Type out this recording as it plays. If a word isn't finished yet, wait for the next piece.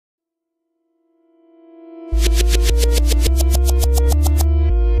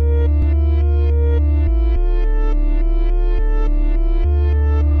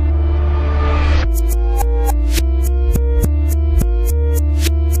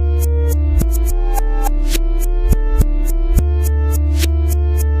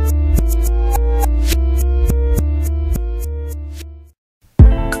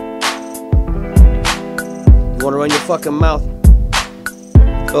fucking mouth?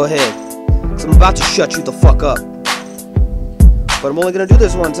 Go ahead, cause I'm about to shut you the fuck up. But I'm only gonna do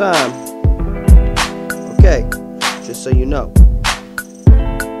this one time. Okay, just so you know.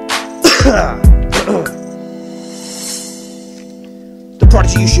 The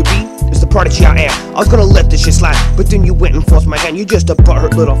prodigy you should be is the prodigy I am. I was gonna let this shit slide, but then you went and forced my hand. You just a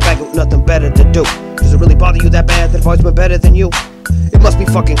butthurt little faggot with nothing better to do. Does it really bother you that bad that I've always been better than you? It must be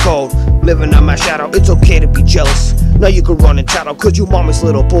fucking cold, living on my shadow. It's okay to be jealous. Now you can run and tattle, cause you mama's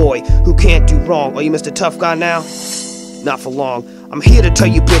little boy who can't do wrong. Are you Mr. Tough Guy now? Not for long. I'm here to tell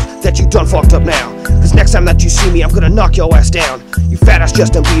you, bitch, that you done fucked up now. Cause next time that you see me, I'm gonna knock your ass down. You fat ass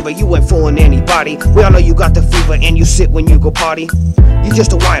Justin Bieber, you ain't fooling anybody. We all know you got the fever and you sit when you go party. You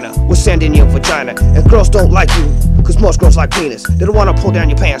just a whiner with sand in your vagina. And girls don't like you, cause most girls like penis. They don't wanna pull down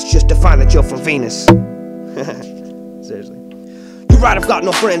your pants just to find that you're from Venus. Seriously. You're right, I've got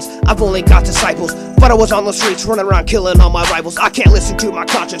no friends, I've only got disciples. But I was on the streets running around killing all my rivals. I can't listen to my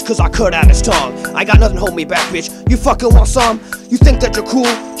conscience cause I cut out his tongue. I got nothing to hold me back, bitch. You fucking want some? You think that you're cool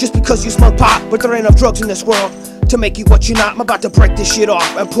just because you smoke pot, but there ain't enough drugs in this world to make you what you're not. I'm about to break this shit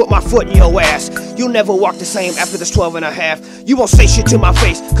off and put my foot in your ass. You'll never walk the same after this 12 and a half. You won't say shit to my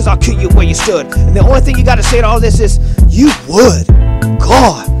face cause I'll kill you where you stood. And the only thing you gotta say to all this is, you would.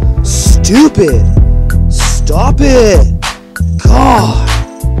 God, stupid. Stop it. God.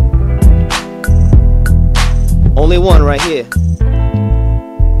 Only one right here.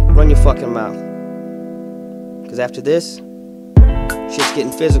 Run your fucking mouth. Cause after this, shit's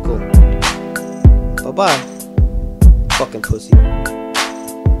getting physical. Bye-bye, fucking pussy.